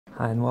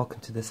Hi and welcome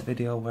to this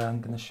video where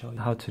I'm going to show you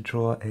how to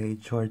draw a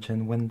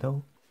Georgian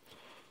window,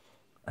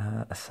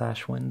 a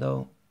sash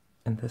window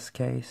in this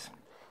case.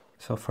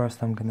 So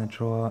first I'm going to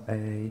draw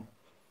a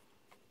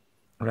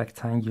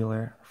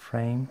rectangular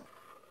frame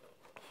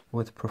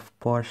with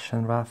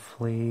proportion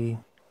roughly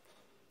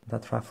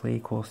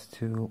equals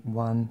to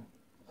 1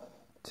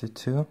 to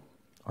 2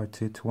 or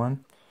 2 to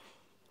 1.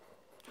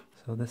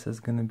 So this is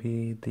going to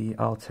be the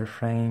outer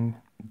frame,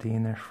 the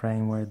inner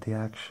frame where the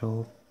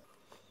actual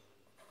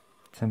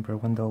timber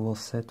window will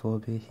sit will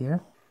be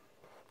here.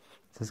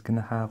 This is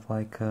gonna have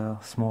like a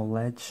small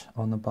ledge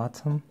on the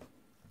bottom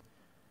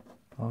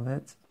of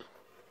it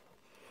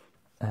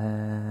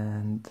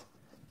and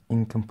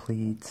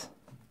incomplete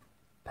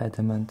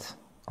pediment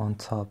on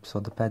top. So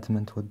the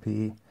pediment would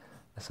be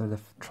a sort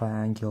of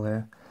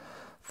triangular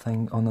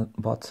thing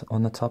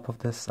on the top of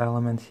this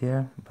element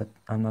here, but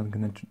I'm not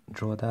gonna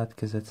draw that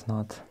because it's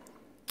not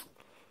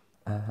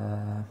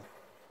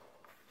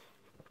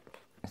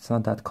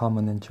that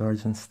common in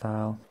Georgian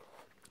style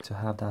to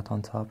have that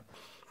on top.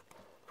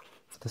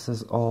 This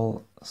is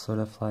all sort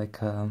of like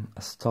a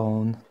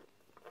stone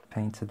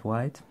painted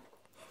white.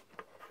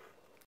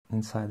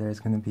 Inside there is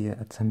going to be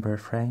a timber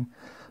frame,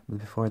 but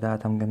before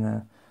that I'm going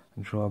to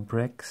draw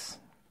bricks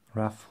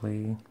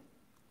roughly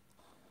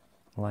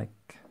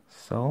like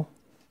so.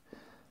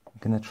 I'm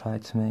going to try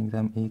to make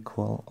them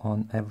equal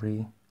on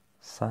every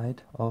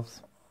side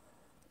of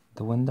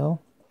the window.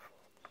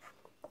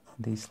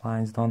 These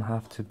lines don't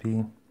have to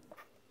be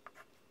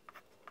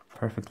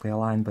perfectly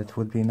aligned, but it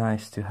would be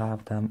nice to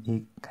have them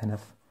kind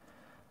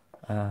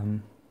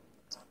of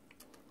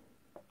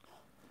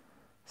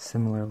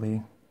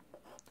similarly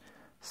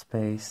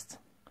spaced,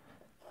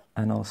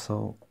 and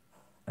also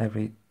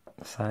every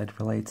side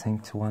relating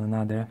to one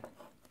another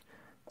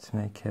to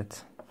make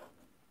it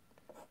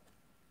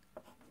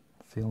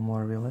feel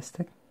more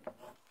realistic.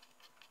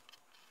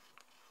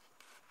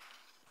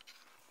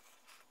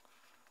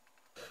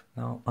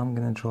 Now I'm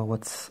gonna draw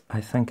what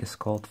I think is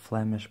called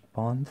Flemish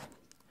bond,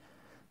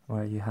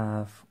 where you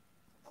have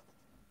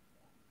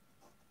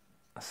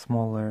a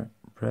smaller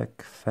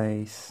brick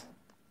face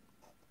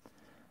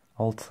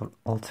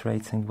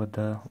alternating with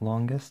the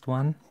longest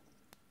one,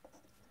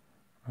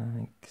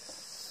 like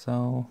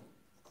so,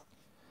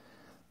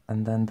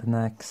 and then the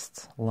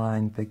next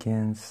line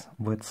begins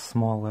with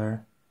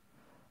smaller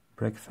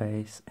brick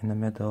face in the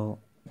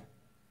middle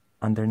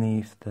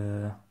underneath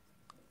the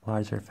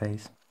larger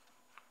face.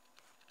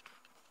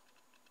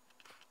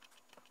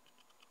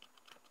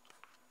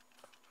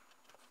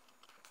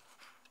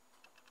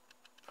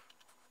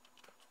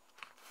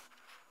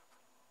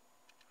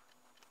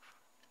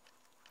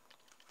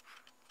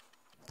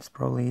 It's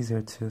probably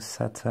easier to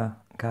set a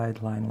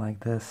guideline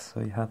like this, so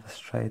you have a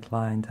straight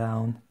line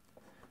down,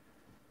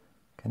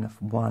 kind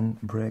of one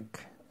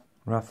brick,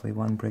 roughly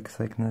one brick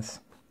thickness.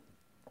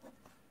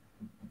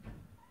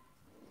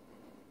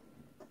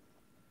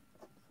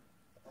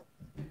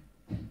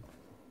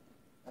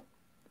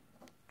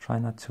 Try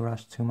not to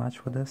rush too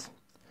much with this,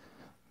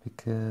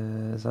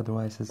 because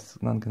otherwise it's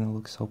not going to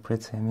look so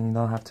pretty. I mean, you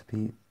don't have to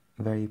be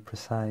very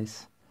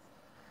precise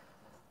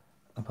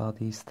about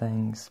these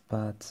things,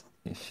 but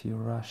if you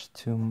rush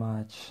too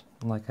much,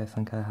 like I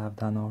think I have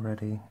done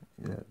already,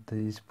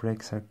 these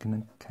bricks are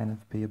gonna kind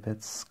of be a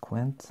bit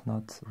squint,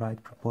 not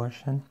right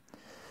proportion.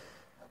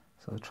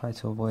 So try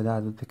to avoid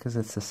that, but because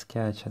it's a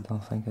sketch, I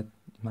don't think it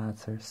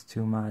matters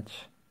too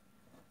much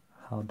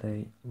how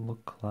they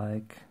look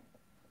like.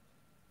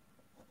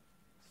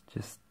 It's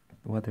just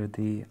whether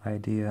the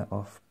idea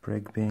of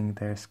brick being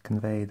there is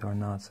conveyed or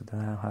not, so then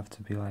I don't have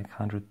to be like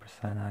 100%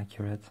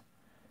 accurate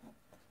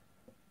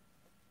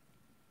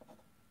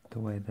the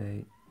way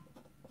they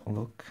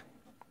look.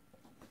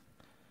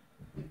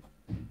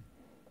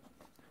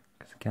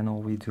 Because again,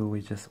 all we do,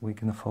 we're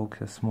gonna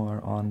focus more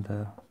on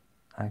the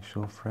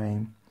actual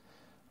frame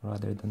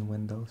rather than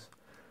windows.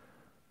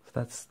 So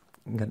that's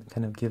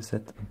kind of gives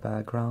it a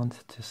background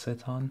to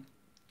sit on.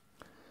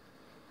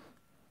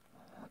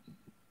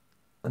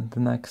 And the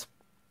next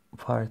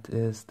part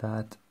is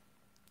that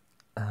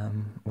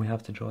we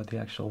have to draw the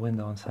actual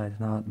window inside.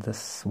 Now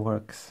this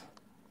works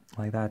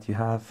like that. You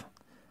have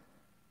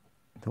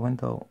the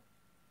window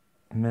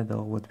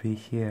middle would be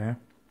here.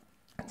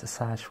 It's a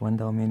sash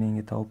window, meaning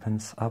it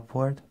opens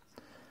upward.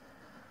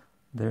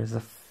 There's a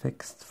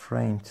fixed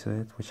frame to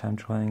it, which I'm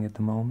drawing at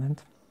the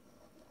moment.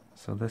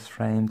 So this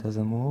frame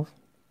doesn't move.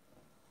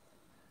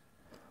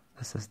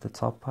 This is the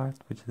top part,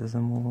 which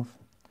doesn't move.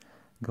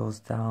 Goes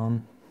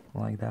down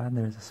like that.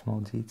 There's a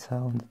small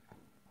detail,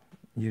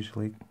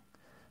 usually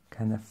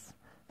kind of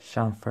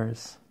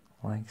chamfers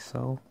like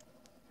so.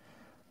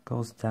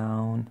 Goes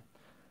down,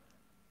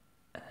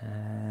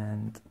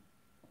 and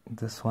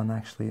this one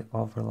actually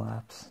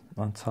overlaps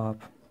on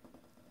top.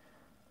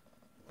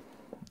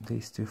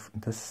 These two,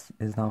 this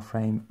is now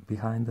framed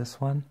behind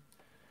this one,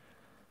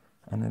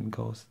 and it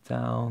goes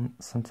down.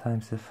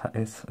 Sometimes if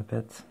it's a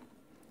bit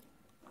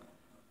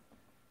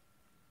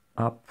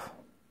up,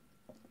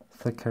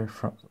 thicker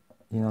from,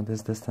 you know,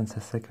 this distance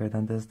is thicker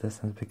than this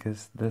distance,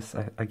 because this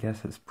I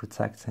guess is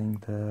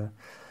protecting the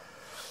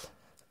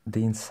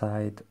the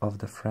inside of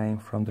the frame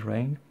from the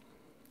rain.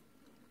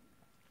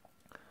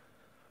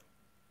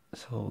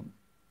 So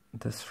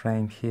this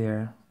frame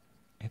here,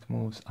 it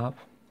moves up,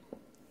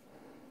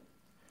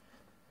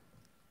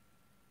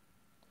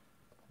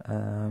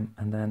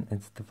 and then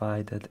it's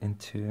divided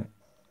into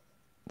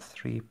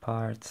 3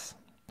 parts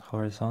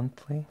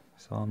horizontally.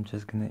 So I'm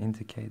just going to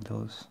indicate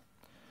those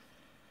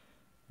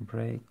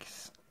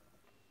breaks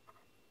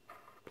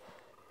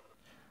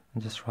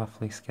and just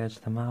roughly sketch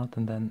them out,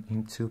 and then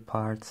in 2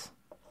 parts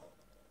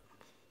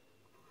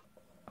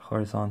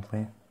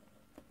horizontally.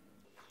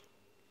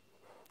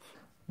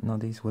 Now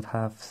these would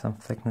have some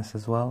thickness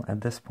as well.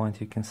 At this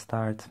point you can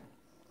start,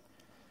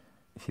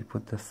 if you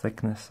put the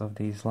thickness of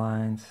these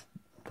lines,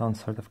 don't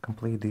sort of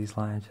complete these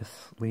lines,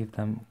 just leave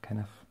them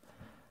kind of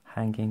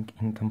hanging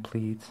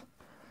incomplete,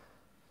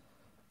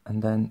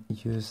 and then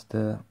use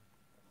the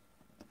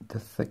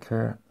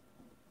thicker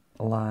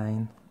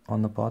line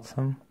on the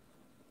bottom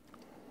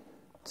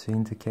to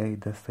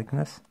indicate the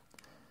thickness.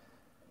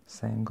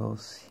 Same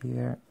goes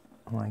here,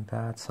 like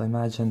that. So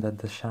imagine that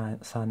the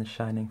sun is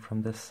shining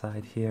from this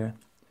side here.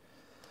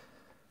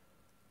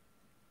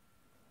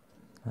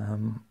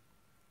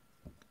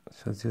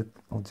 So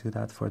I'll do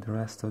that for the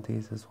rest of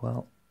these as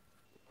well.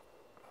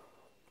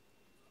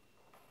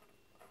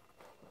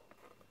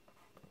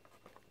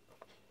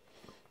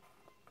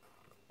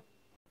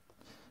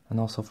 And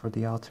also for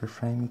the outer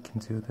frame, you can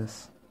do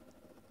this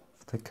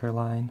thicker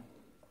line.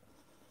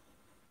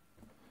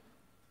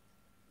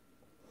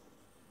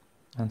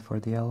 And for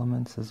the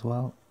elements as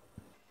well.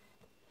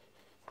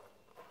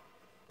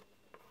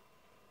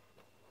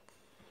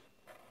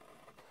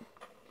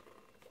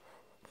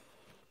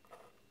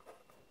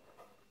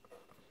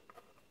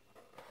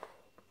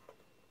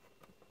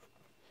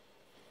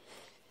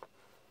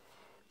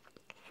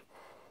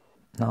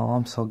 Now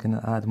I'm also going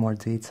to add more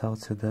detail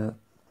to the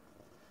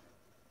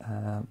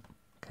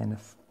kind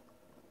of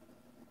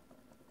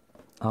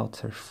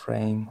outer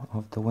frame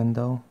of the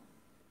window.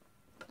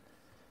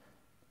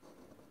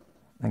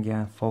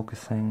 Again,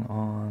 focusing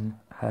on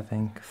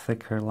having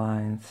thicker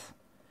lines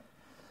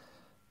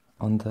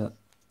on the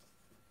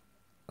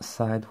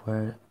side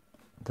where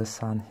the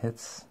sun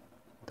hits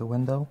the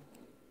window.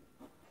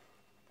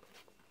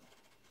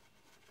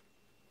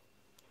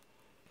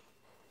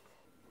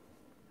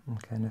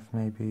 And kind of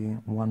maybe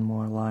one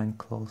more line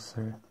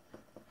closer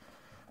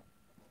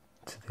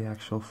to the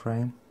actual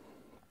frame.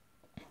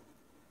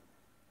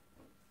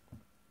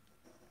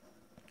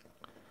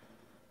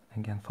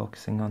 Again,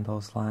 focusing on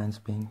those lines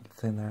being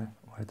thinner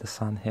where the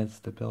sun hits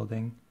the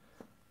building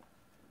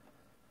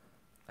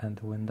and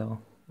the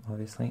window,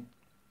 obviously.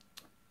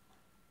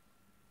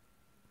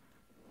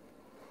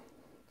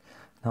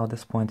 Now at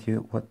this point,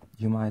 what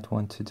you might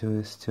want to do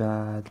is to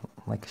add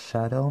like a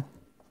shadow.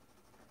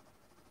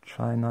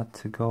 Try not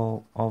to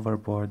go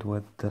overboard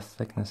with the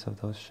thickness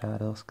of those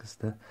shadows, because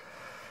the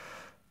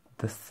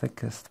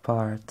thickest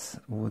part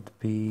would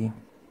be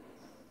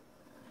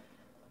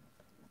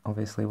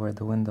obviously where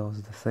the window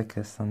is the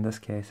thickest. In this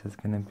case, it's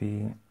going to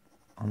be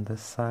on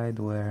this side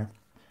where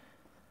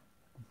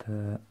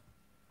the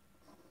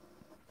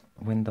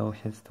window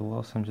hits the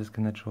wall. So I'm just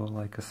going to draw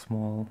like a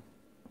small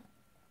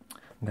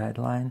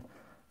guideline.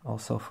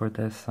 Also for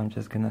this, I'm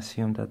just going to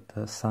assume that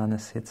the sun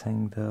is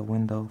hitting the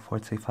window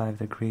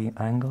 45-degree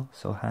angle,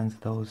 so hence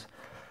those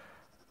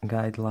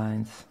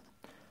guidelines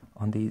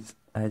on these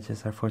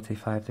edges are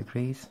 45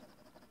 degrees.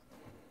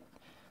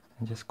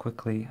 And just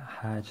quickly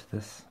hatch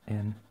this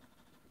in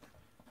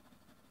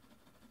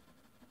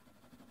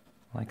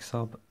like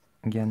so.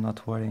 Again,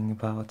 not worrying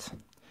about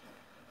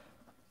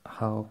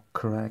how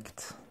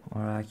correct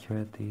or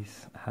accurate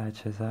these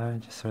hatches are,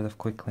 just sort of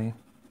quickly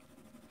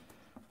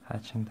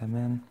hatching them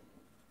in.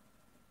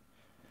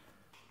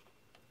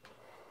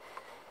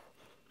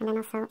 And then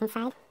also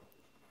inside.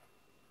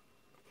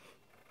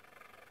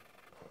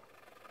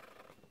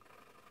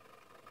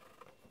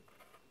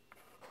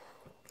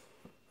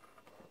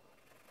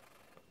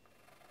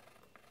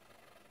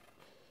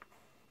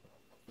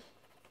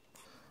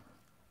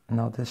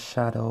 Now this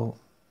shadow,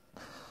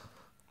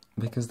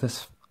 because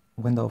this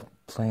window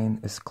plane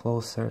is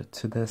closer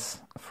to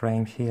this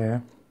frame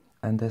here,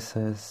 and this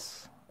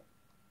is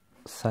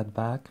set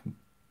back,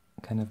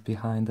 kind of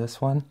behind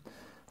this one,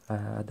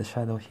 the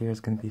shadow here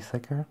is going to be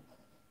thicker.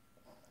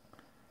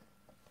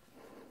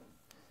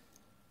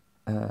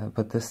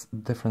 But this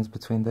difference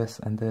between this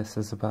and this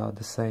is about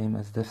the same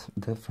as this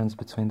difference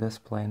between this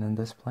plane and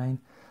this plane.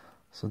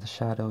 So the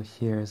shadow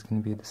here is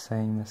going to be the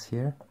same as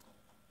here,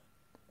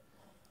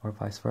 or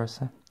vice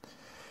versa.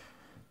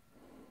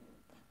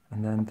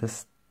 And then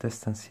this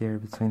distance here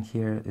between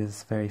here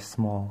is very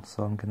small,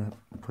 so I'm going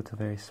to put a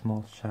very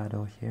small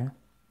shadow here.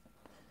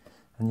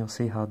 And you'll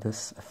see how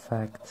this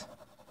effect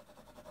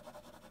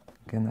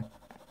going to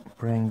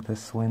bring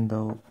this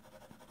window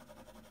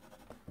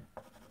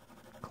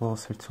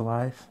closer to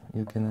life.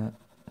 You're gonna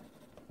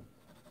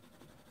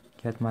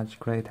get much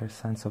greater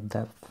sense of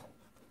depth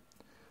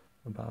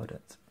about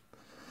it.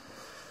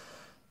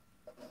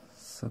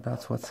 So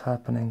that's what's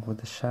happening with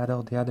the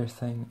shadow. The other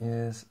thing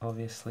is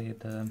obviously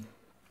the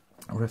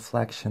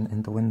reflection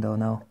in the window.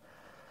 Now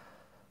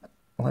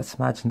let's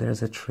imagine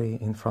there's a tree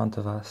in front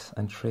of us,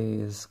 and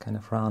tree is kind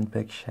of round,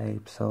 big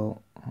shape.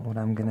 So what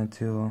I'm gonna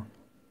do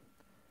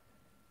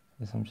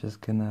is I'm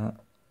just gonna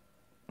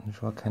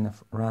draw kind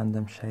of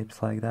random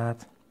shapes like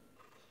that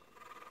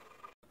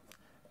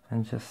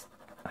and just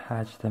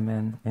hatch them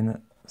in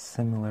a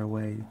similar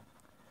way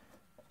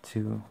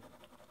to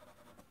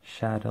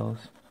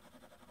shadows,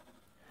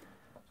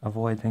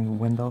 avoiding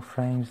window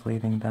frames,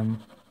 leaving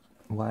them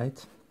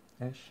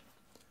white-ish.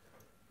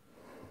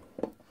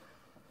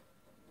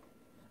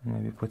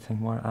 Maybe putting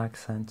more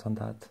accent on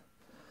that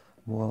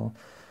wall.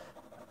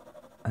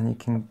 And you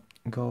can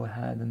go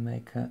ahead and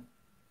make a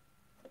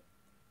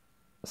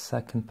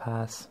second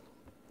pass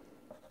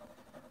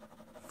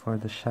for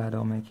the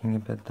shadow, making it a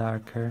bit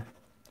darker,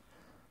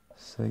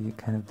 so you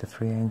kind of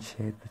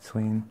differentiate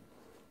between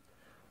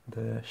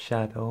the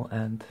shadow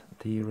and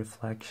the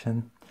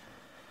reflection.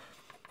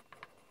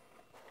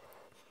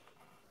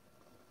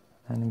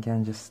 And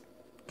again, just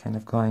kind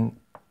of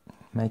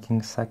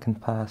making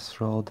second pass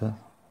through all the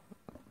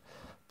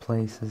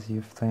places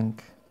you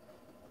think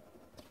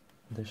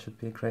there should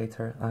be a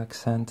greater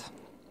accent.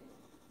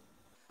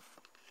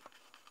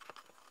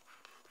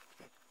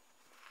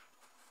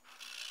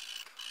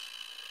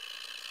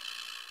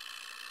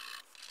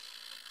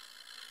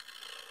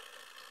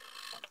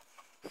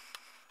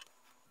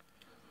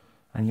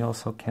 And you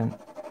also can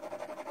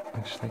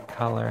actually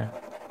color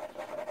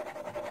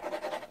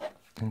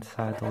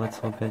inside a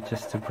little bit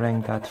just to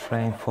bring that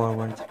frame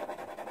forward.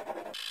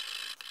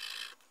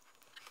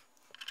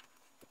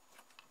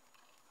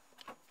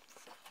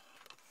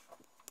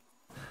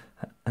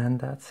 And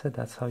that's it.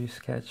 That's how you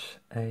sketch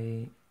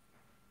a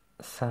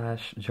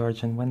sash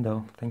Georgian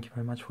window. Thank you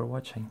very much for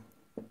watching.